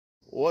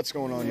What's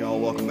going on, y'all?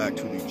 Welcome back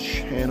to the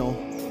channel.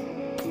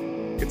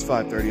 It's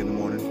 5:30 in the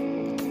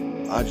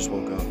morning. I just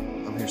woke up.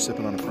 I'm here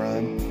sipping on a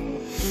Prime.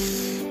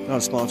 Not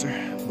a sponsor,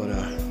 but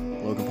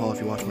Logan Paul, if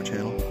you watch my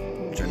channel,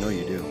 which I know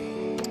you do.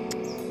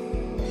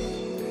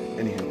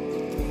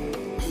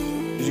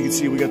 Anywho, as you can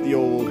see, we got the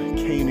old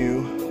Canoe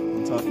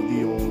on top of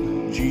the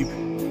old Jeep.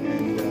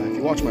 And if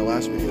you watch my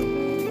last video,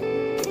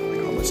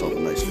 I caught myself a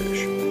nice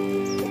fish.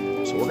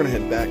 So we're gonna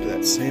head back to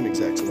that same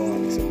exact spot,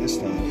 except this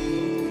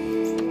time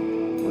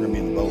we're gonna be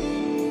in the boat.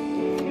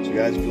 So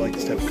guys, if you like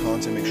this type of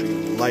content, make sure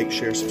you like,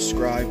 share,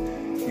 subscribe.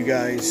 You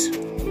guys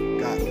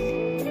got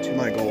me to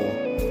my goal.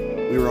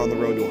 We were on the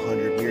road to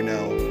 100. We are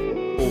now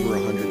over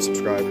 100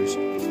 subscribers.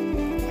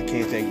 I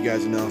can't thank you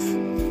guys enough.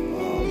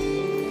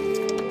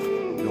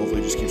 And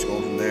hopefully it just keeps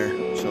going from there.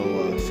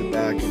 So sit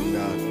back and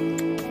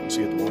we'll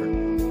see you at the water.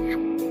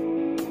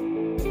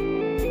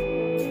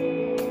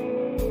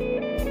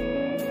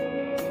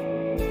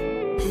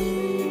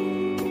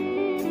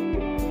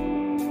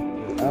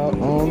 Out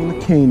on the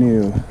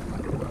Canoe.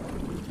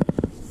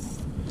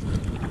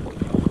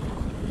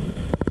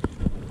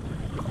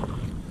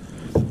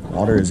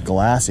 Water is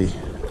glassy.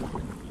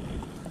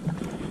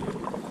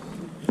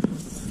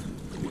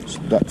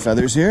 Some duck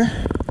feathers here.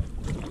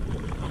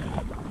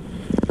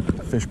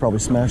 Fish probably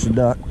smashed a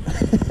duck.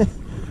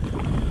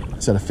 I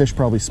said a fish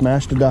probably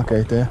smashed a duck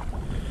right there.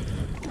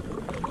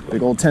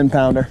 Big old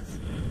 10-pounder.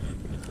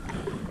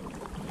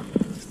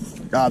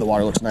 God, the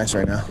water looks nice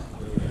right now.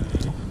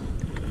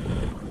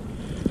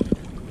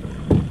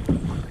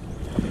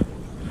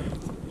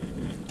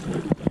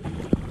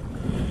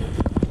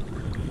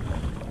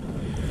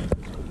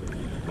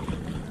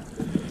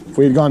 If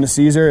we had gone to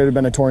Caesar, it would have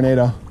been a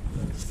tornado.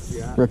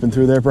 Yeah. Ripping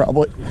through there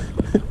probably.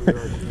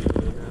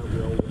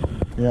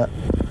 Yeah.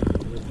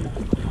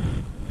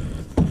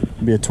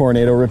 It'd be a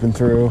tornado ripping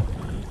through.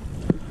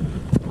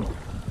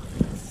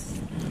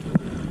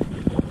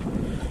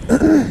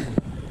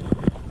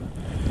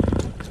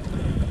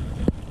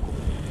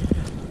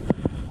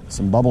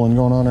 Some bubbling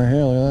going on right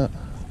here, look at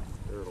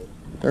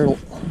that. Turtle.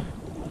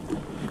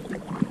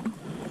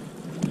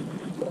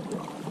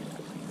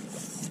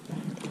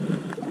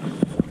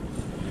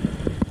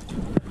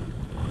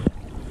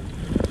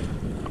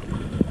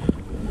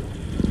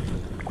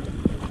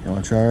 You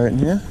want to try right in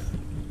here?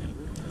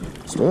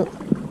 Let's do it.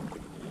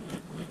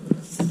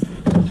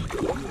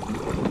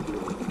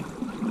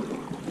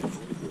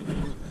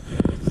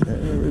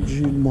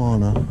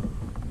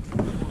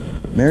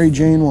 Mary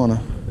Jane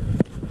wanna.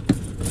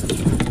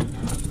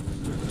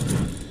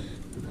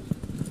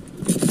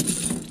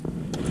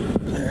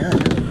 There.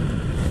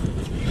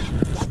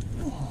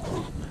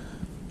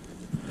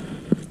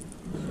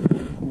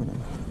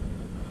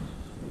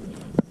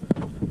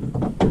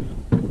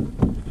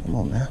 Come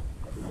on now.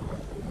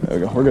 There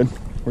we go. We're good.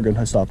 We're good.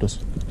 I stopped us.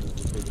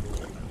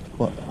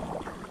 What?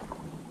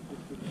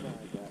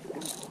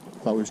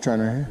 Thought we was trying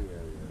right here.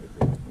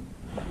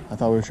 I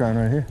thought we were trying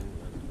right here.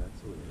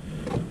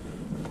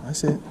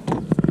 That's it.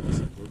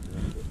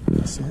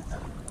 That's it.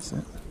 That's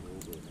it.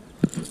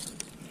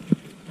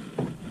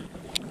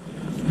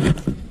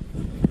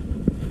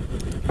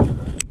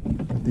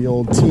 Got the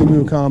old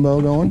Temu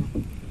combo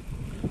going.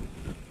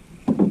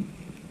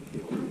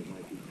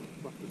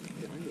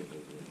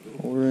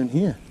 Over in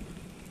here.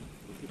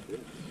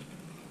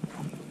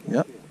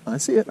 Yep, I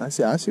see it. I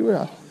see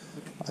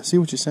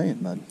what you're saying,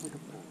 bud.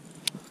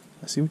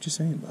 I see what you're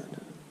saying,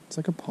 bud. It's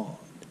like a pond.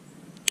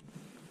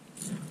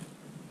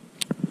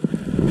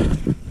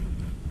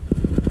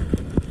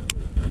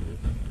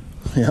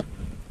 Yep,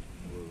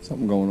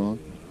 something going on.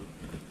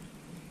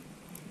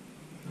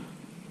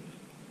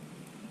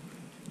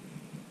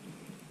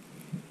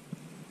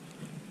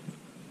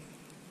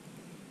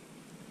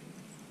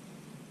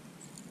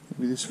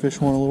 Maybe this fish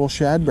want a little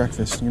shad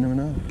breakfast, you never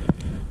know.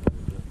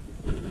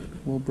 A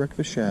little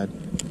breakfast shad.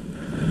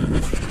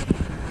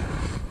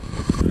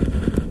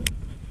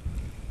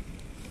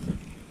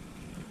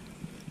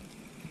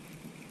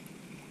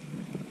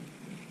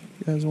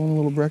 You guys want a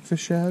little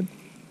breakfast shad?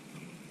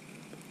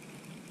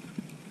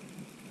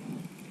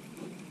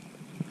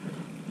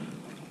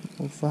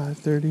 Well,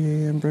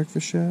 5:30 a.m.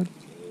 breakfast shad.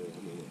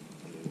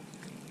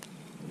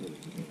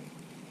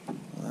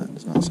 Well, that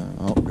does not sound.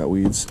 Oh, got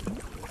weeds.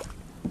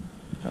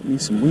 Got me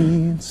some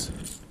weeds.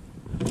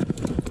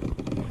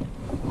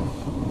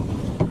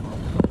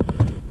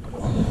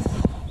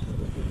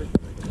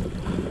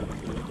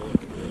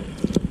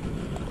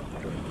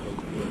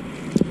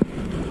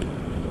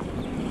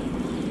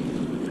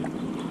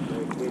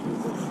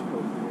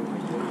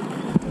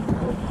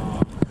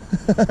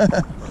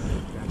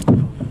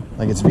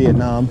 Like it's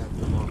Vietnam.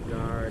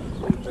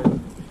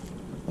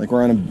 Like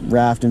we're on a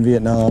raft in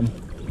Vietnam,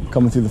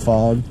 coming through the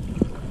fog.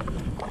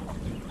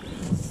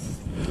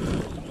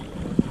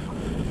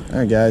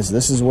 Alright guys,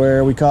 this is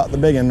where we caught the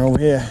big one over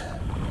here.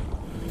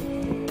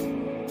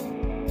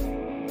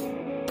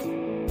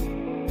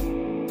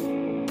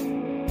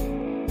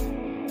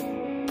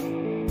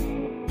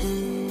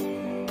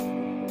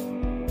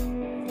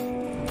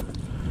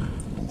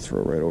 I'll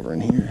throw it right over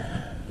in here.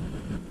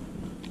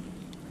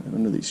 Right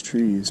under these these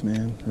trees,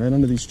 man. Right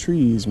under these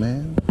trees,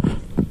 man.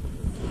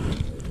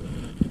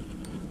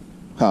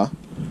 Huh?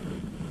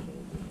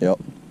 Yep.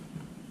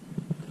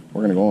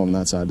 We're gonna go on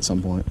that side at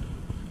some point.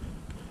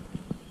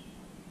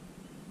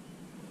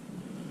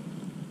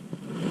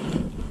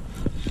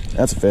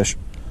 That's a fish.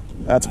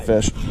 That's a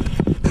fish.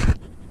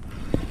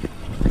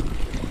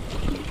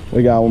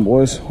 We got one,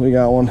 boys. We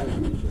got one.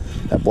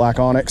 That black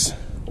onyx.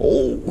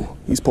 Oh,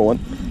 he's pulling.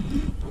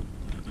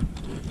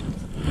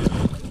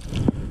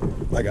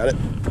 I got it.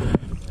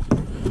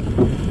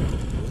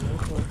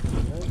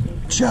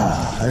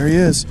 Cha, there he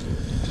is.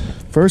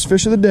 First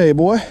fish of the day,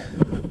 boy.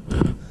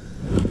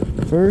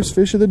 First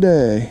fish of the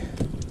day.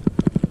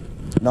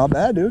 Not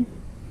bad, dude.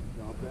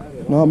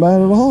 Not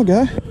bad at all,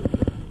 guy.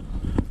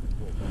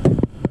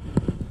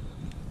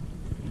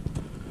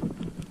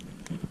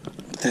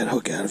 Get that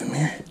hook out of him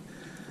here.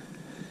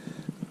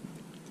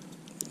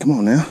 Come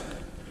on now.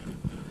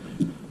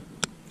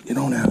 Get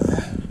on out of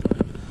there.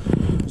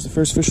 There's the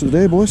first fish of the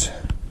day, boys.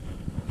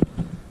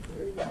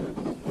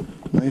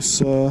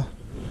 Nice,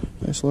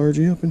 nice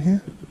largie up in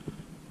here.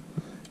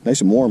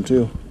 Nice and warm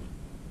too.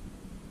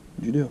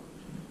 What'd you do?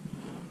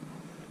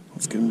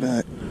 Let's get him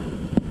back.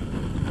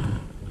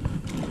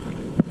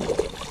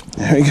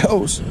 There he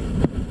goes.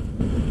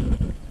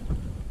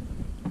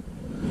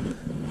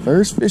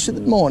 First fish of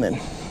the morning.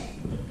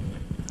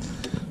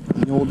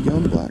 On the old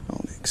Yum black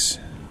onyx.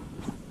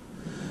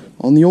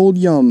 On the old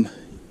Yum.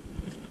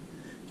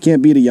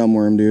 Can't beat a Yum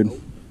worm, dude.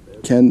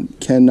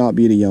 Cannot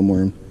beat a Yum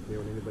worm.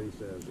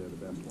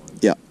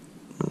 Yeah.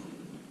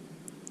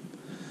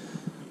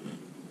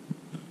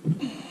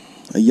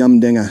 A Yum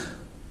dinger.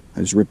 I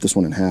just ripped this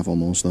one in half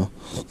almost though.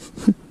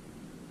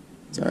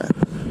 It's alright.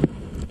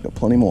 Got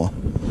plenty more.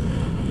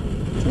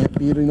 Can't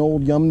beat an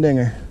old Yum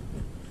dinger.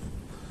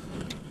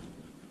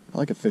 I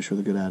like a fish with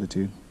a good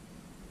attitude.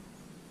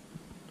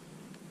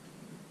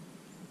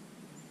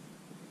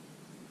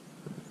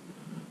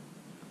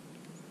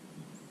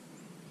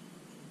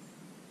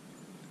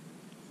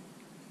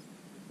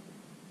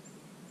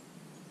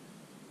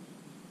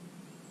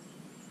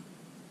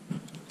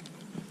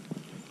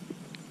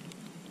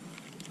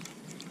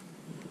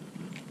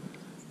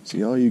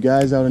 See all you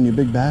guys out on your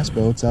big bass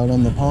boats out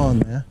on the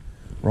pond there,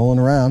 rolling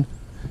around.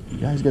 You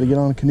guys got to get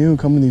on a canoe and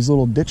come to these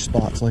little ditch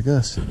spots like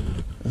this.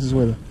 This is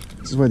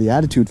where the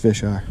attitude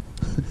fish are.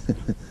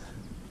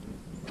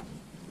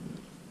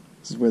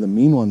 This is where the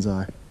mean ones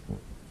are.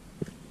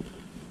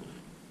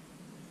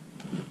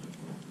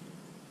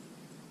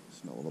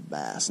 Smell a little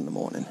bass in the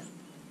morning.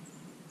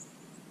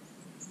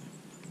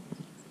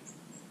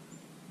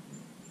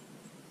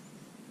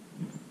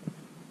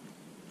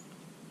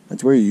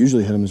 That's where you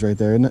usually hit them, is right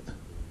there, isn't it?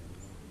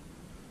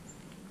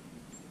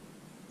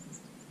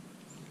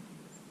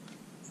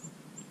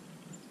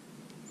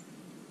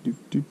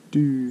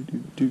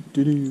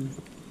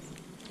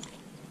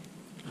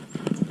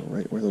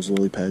 Right where those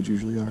lily pads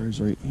usually are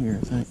is right here,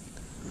 I think.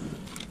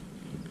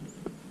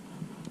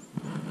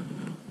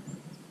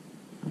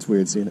 It's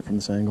weird seeing it from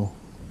this angle.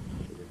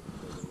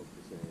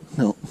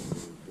 No.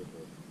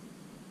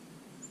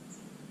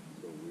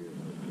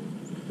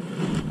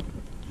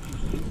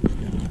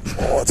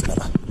 Oh, that's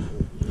another.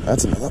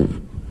 That's another.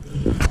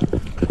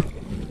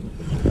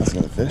 That's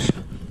another fish.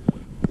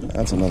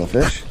 That's another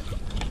fish.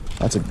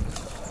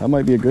 That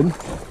might be a good one.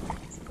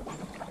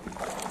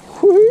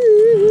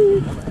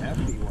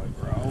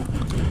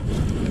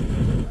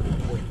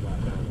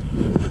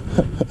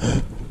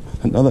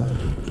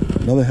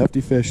 Another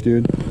hefty fish,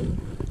 dude.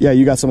 Yeah,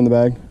 you got some in the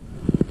bag.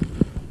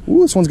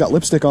 Ooh, this one's got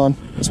lipstick on.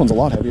 This one's a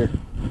lot heavier.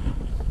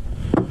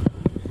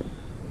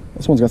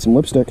 This one's got some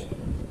lipstick.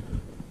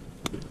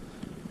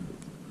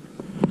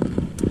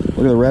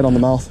 Look at the red on the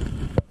mouth.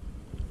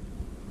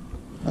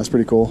 That's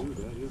pretty cool.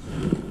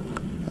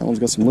 That one's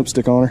got some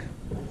lipstick on her.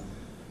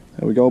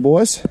 There we go,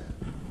 boys.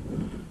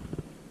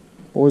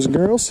 Boys and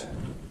girls.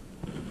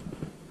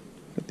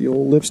 Got the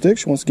old lipstick.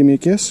 She wants to give me a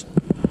kiss.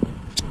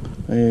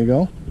 There you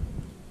go.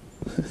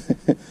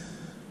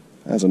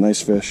 That's a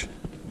nice fish.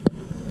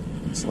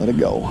 Just let it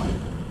go.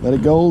 Let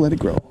it go, let it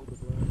grow.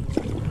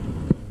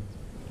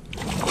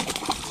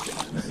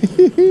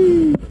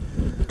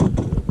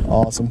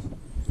 Awesome.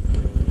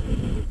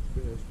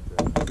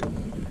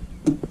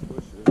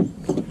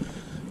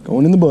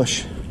 Going in the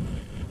bush.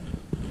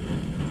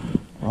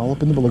 We're all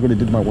up in the bush. Look what it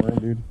did to my worm,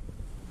 dude.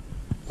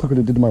 Look what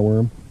it did to my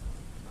worm.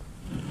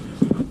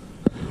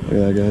 Look at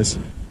that, guys.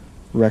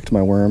 Wrecked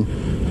my worm.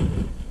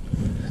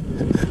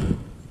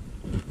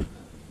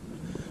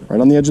 Right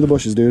on the edge of the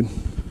bushes, dude.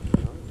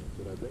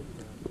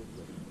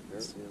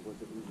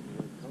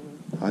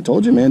 I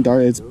told you, man.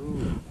 Darn, it's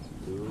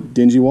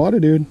dingy water,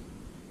 dude.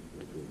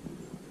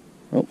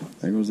 Oh,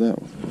 there goes that.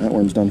 That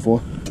worm's done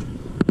for.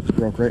 Just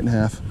broke right in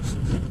half.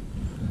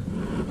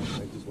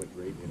 I just went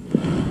right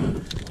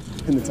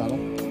In the tunnel.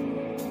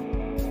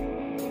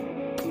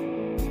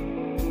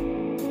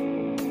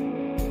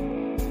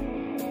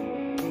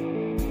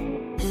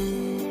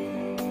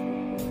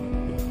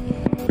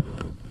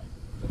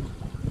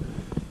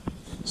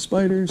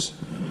 Spiders.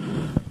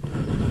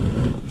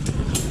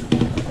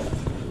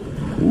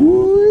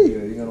 Woo!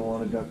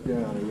 duck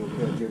down and you'll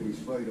catch every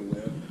spider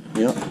web.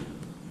 Yep.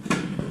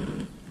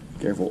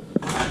 Careful.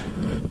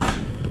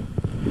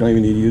 You don't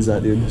even need to use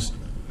that, dude. Just...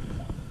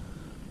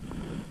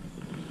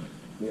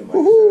 Me and Mike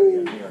sat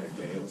in here on a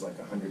day. It was like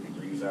 100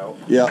 degrees out.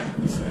 Yeah.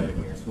 We sat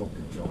in here, smoked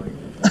a joint.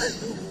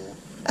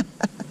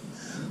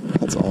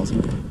 That's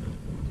awesome.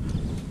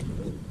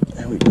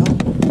 There we go.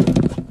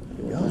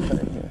 We got it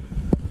in here.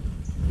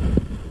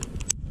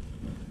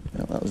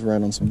 Yeah, that was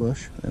right on some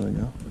bush. There we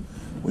go.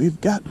 We've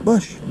got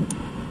bush.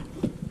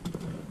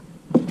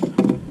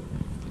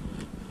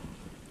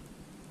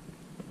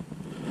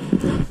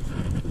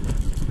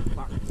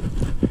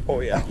 Oh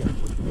yeah.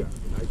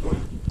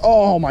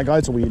 Oh my God,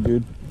 it's a weed,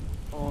 dude.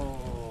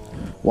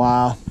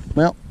 Wow.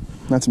 Well,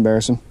 that's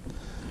embarrassing.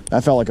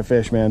 That felt like a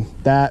fish, man.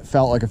 That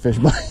felt like a fish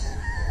bite.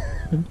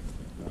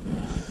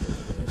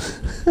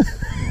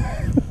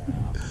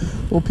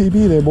 Little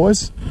PB there,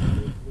 boys.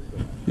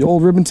 The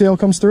old ribbon tail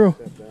comes through.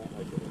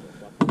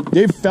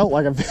 Dave felt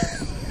like a fish.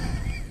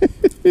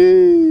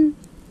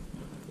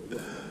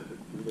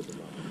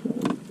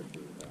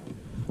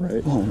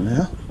 Right. Oh,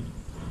 yeah.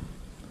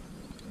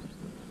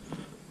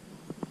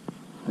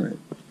 Right.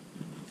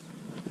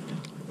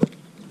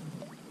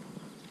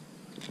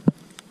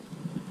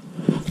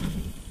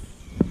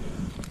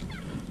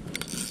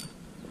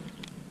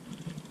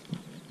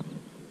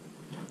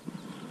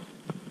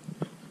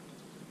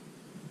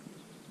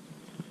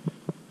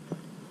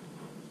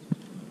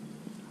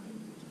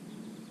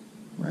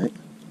 Right.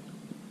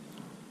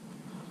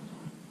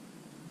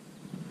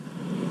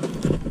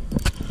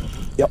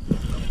 Yep,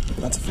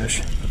 that's a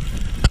fish.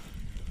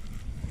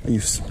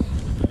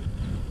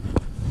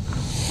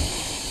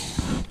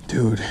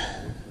 Dude,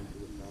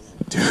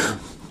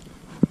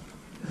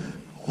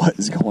 what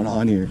is going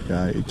on here,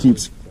 guy?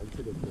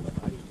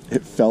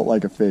 It felt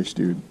like a fish,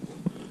 dude.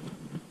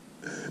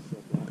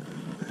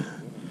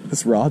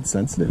 This rod's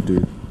sensitive,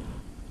 dude.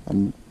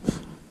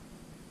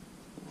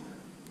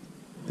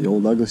 The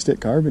old ugly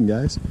stick carbon,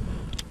 guys.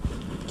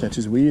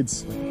 Catches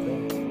weeds.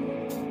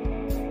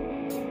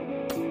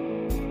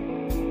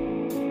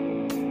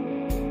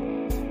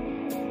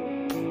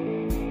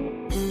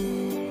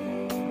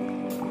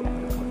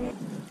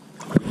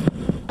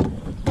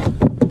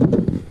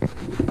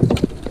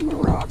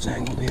 Rod's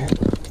angled here.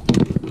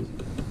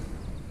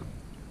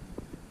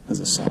 There's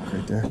a sock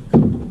right there.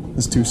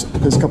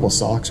 There's a couple of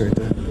socks right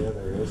there. Yeah,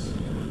 there is.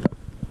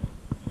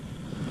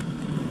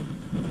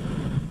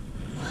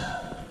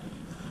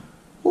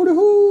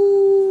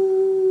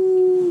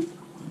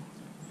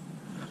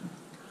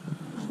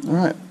 All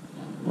right,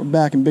 we're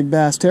back in big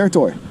bass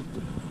territory.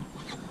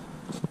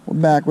 We're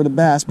back where the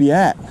bass be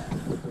at.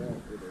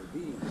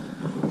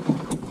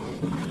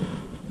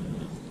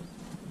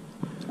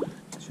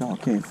 Y'all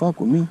can't fuck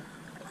with me.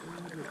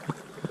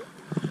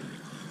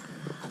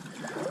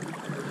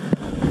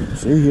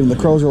 See, even the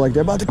crows are like,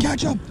 they're about to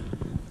catch up.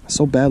 I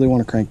so badly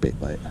want a crankbait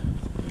bite.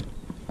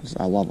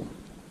 I love them.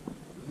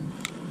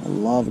 I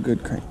love a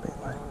good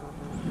crankbait bite.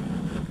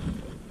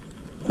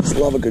 I just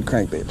love a good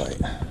crankbait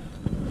bite.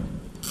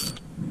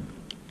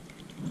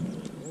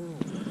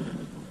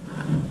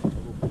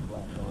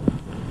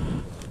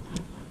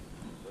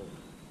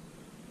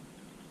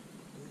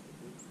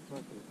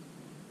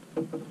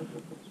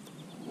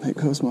 There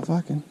goes my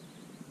fucking.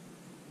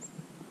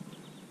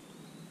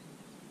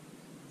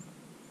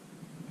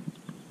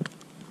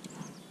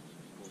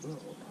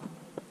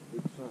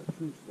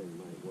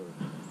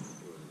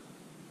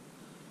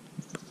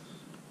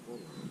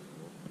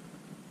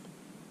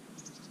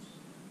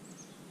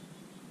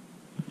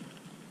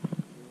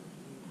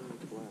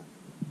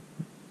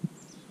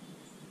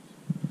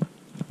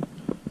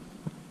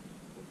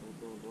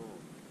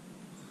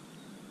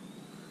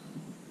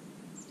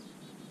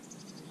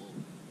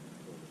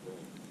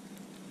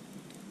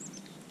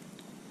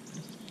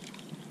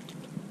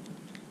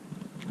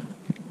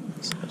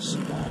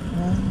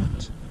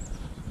 Spotlight.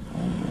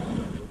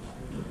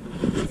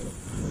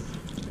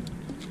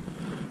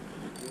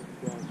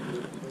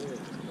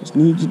 Just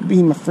need you to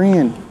be my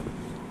friend.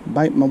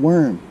 Bite my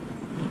worm.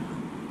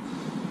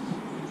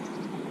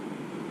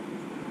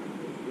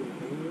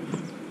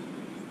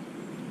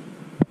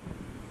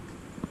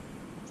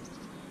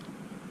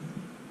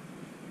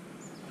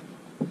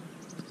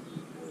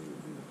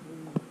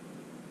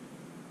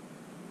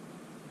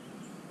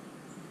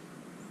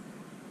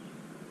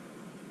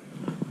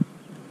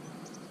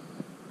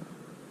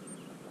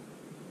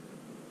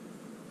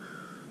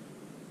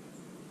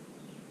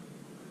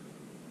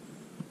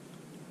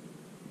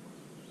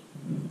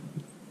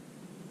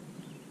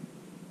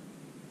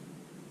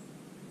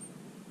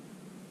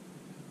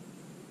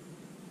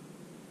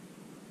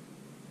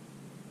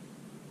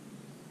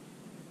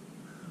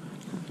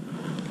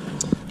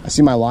 I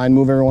see my line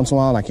move every once in a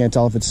while, and I can't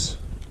tell if it's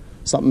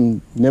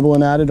something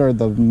nibbling at it or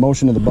the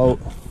motion of the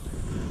boat.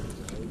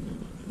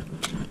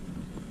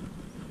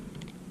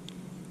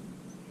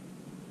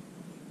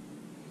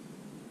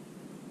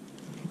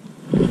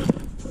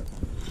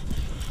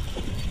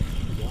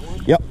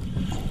 Yep.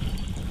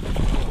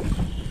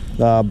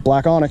 The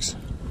black onyx.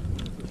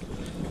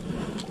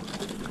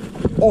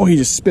 Oh, he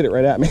just spit it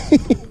right at me.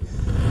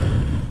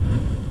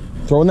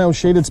 Throwing those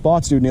shaded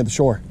spots, dude, near the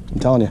shore. I'm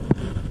telling you.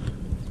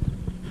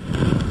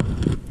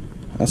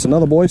 That's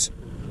another, boys.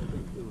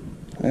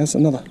 That's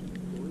another.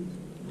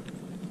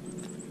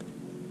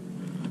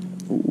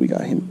 Ooh, we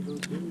got him.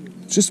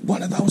 It's just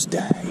one of those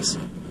days.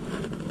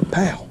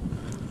 Pow.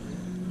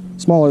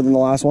 Smaller than the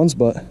last ones,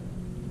 but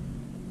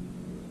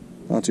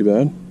not too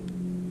bad.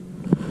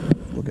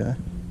 Little guy.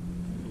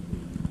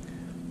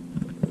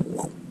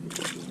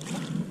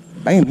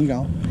 Bam, he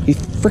gone. He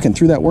freaking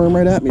threw that worm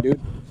right at me, dude.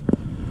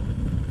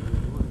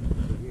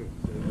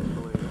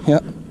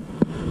 Yep.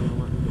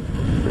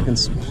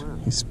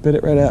 Freaking, he spit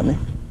it right at me.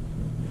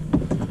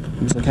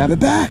 He was like, have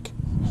it back.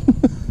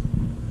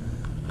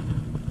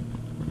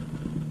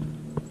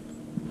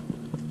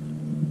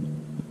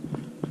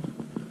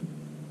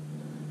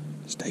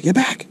 Just take it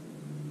back.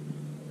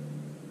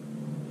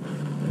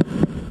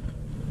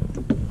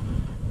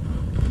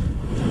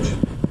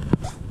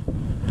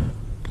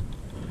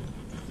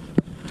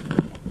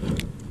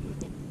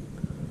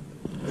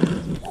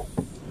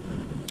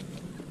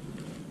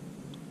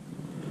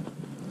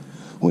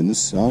 When the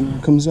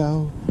sun comes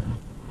out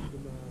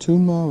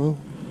tomorrow,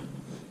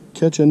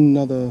 catch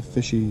another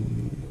fishy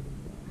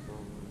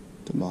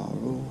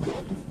tomorrow.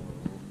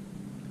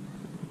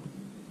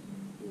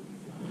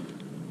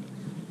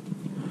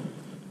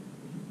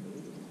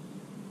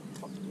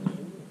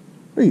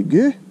 There you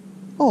go.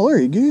 Oh, there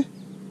you go.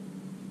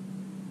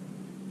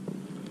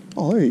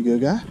 Oh, there you go,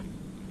 guy.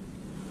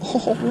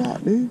 All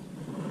right, dude.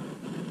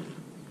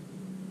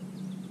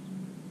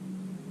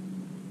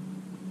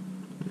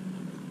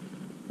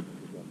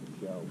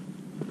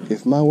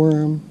 If my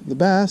worm the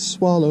bass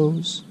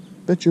swallows,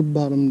 bet your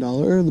bottom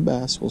dollar the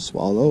bass will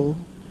swallow.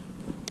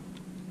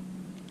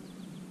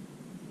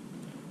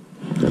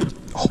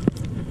 Oh.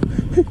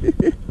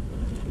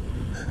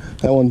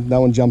 that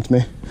one jumped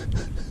me.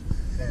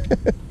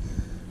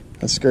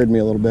 That scared me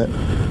a little bit.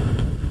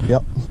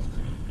 Yep.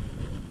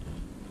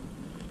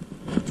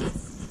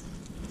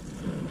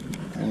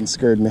 That one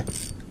scared me.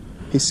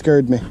 He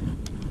scared me.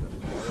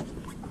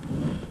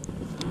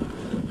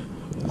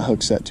 I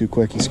hook set too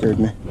quick, he scared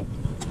me.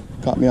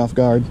 Caught me off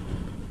guard.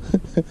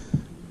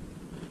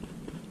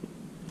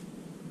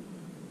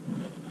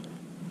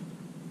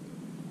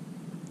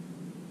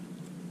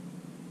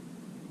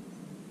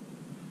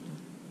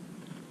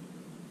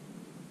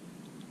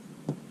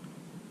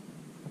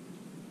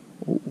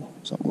 Oh,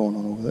 something going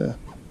on over there.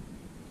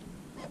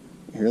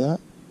 You hear that?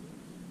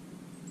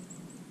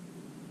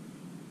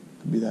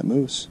 Could be that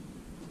moose.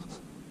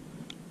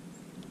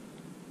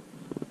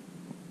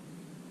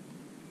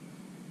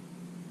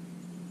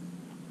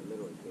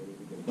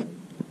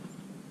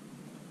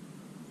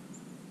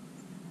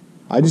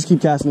 I just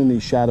keep casting in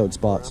these shadowed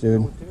spots,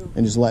 dude,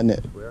 and just letting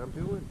it.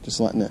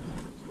 Just letting it.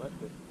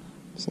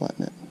 Just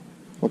letting it.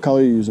 What color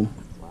are you using?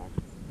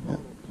 Yeah.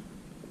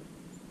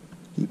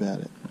 Keep at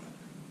it.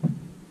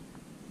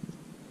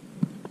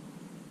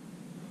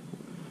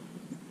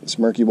 This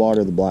murky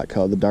water, the black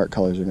color, the dark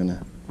colors are gonna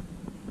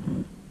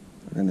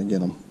get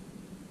them.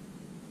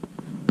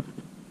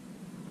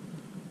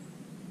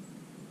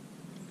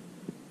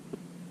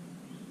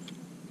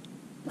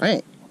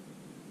 Right.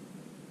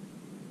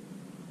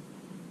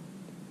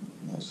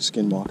 That was a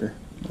skinwalker.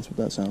 That's what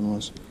that sound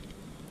was.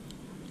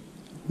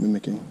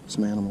 Mimicking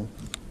some animal.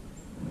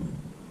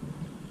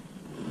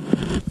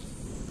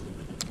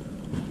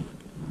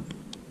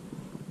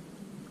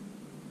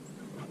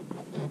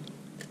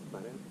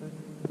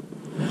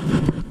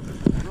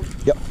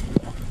 Yep.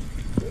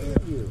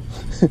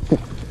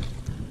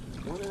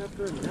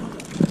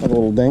 Another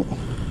little dink.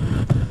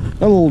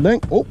 Another little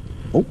dink. Oh,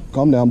 oh,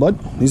 calm down, bud.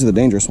 These are the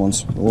dangerous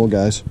ones, the little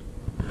guys.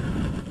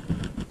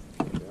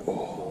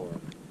 Oh.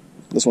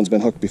 This one's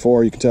been hooked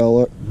before, you can tell,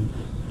 look.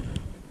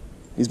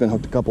 He's been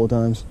hooked a couple of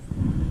times.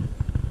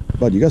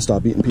 Bud, you gotta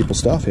stop eating people's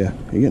stuff here.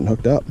 You're getting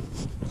hooked up.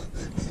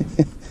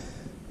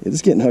 You're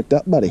just getting hooked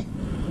up, buddy.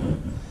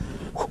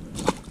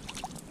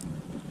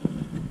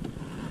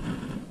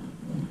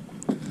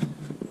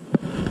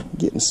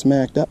 Getting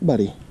smacked up,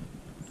 buddy.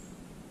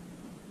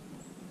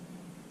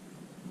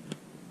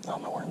 Oh,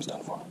 my worm's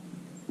done for.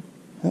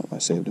 Oh, I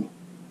saved him.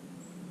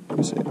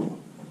 I saved him.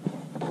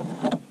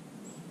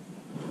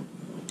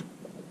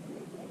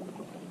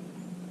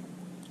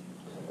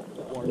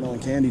 Watermelon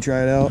candy,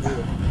 try it out.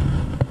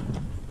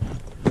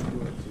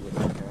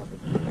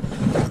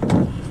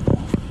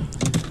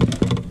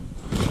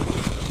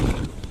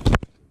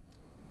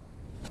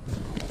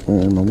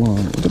 And my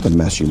wand. Look at the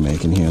mess you're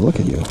making here. Look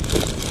at you.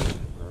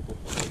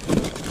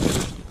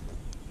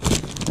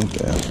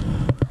 Okay.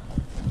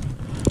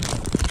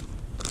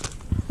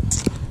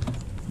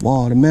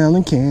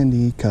 Watermelon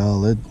candy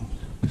colored.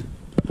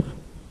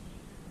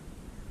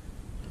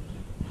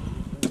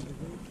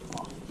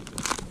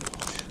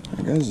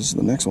 Alright guys, this is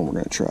the next one we're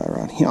going to try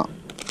around here.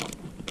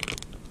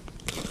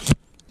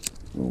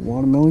 Little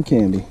watermelon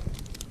candy.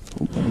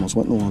 Oh, I almost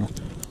went in the water.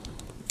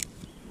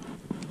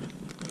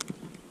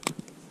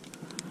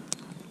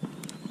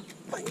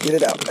 Get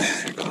it out.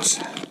 There it goes.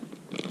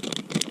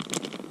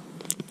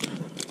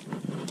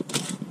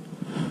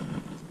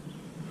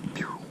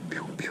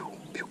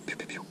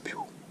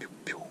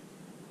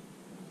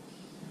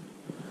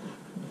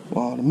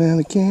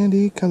 Watermelon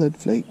candy colored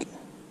flake.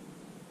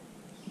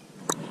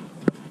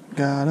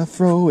 Gotta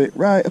throw it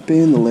right up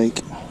in the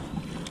lake.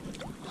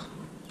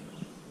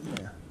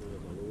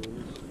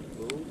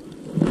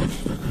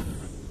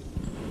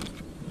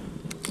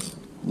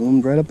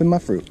 Bloomed right up in my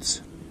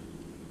fruits.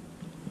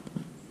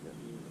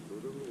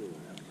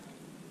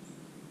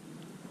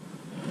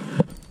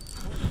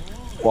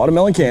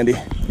 Watermelon candy.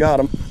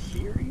 Got him.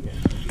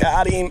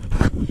 Got him.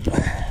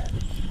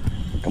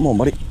 Come on,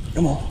 buddy.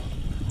 Come on.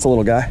 It's a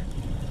little guy.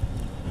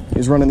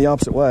 He's running the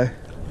opposite way.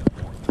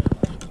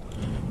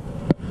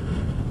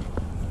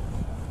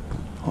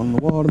 On the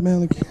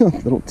watermelon candy.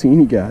 Little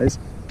teeny guys.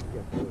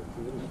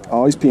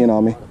 Oh, he's peeing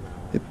on me.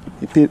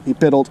 He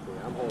piddled.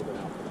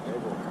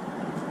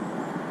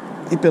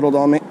 He piddled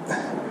on me.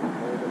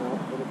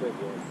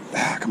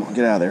 Ah, come on,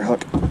 get out of there,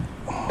 hook.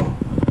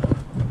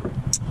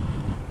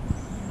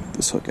 Get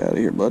this hook out of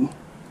here, bud.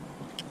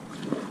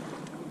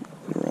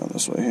 Get around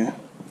this way here.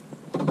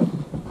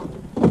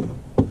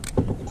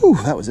 Ooh,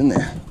 that was in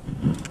there.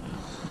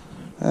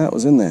 That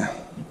was in there.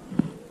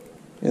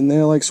 In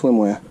there like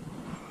swimwear.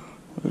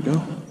 There we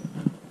go.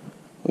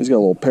 He's got a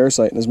little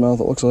parasite in his mouth,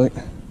 it looks like.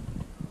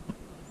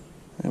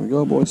 There we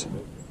go, boys.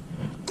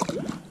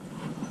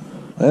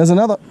 There's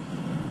another.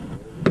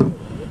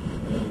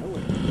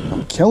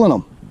 I'm killing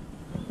them.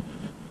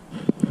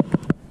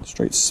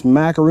 Straight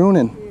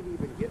smackarooning.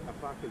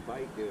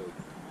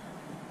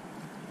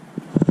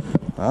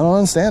 I don't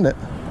understand it.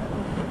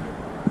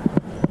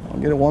 I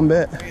don't get it one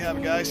bit. There you have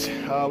it, guys.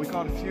 We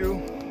caught a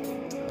few.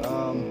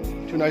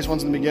 Two nice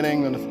ones in the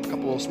beginning, then a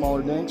couple of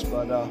smaller dinks,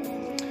 but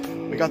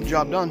we got the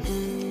job done.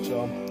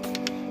 So,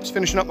 just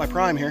finishing up my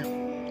prime here.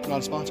 Not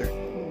a sponsor.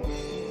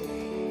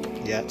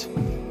 Yet.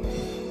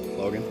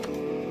 Logan.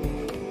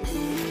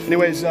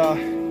 Anyways,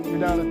 we're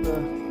down at the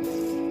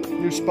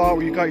new spot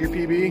where you caught your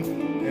PB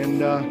and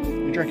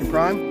you're drinking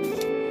prime.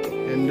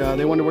 And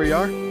they wonder where you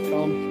are.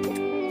 Tell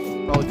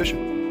them probably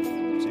fishing.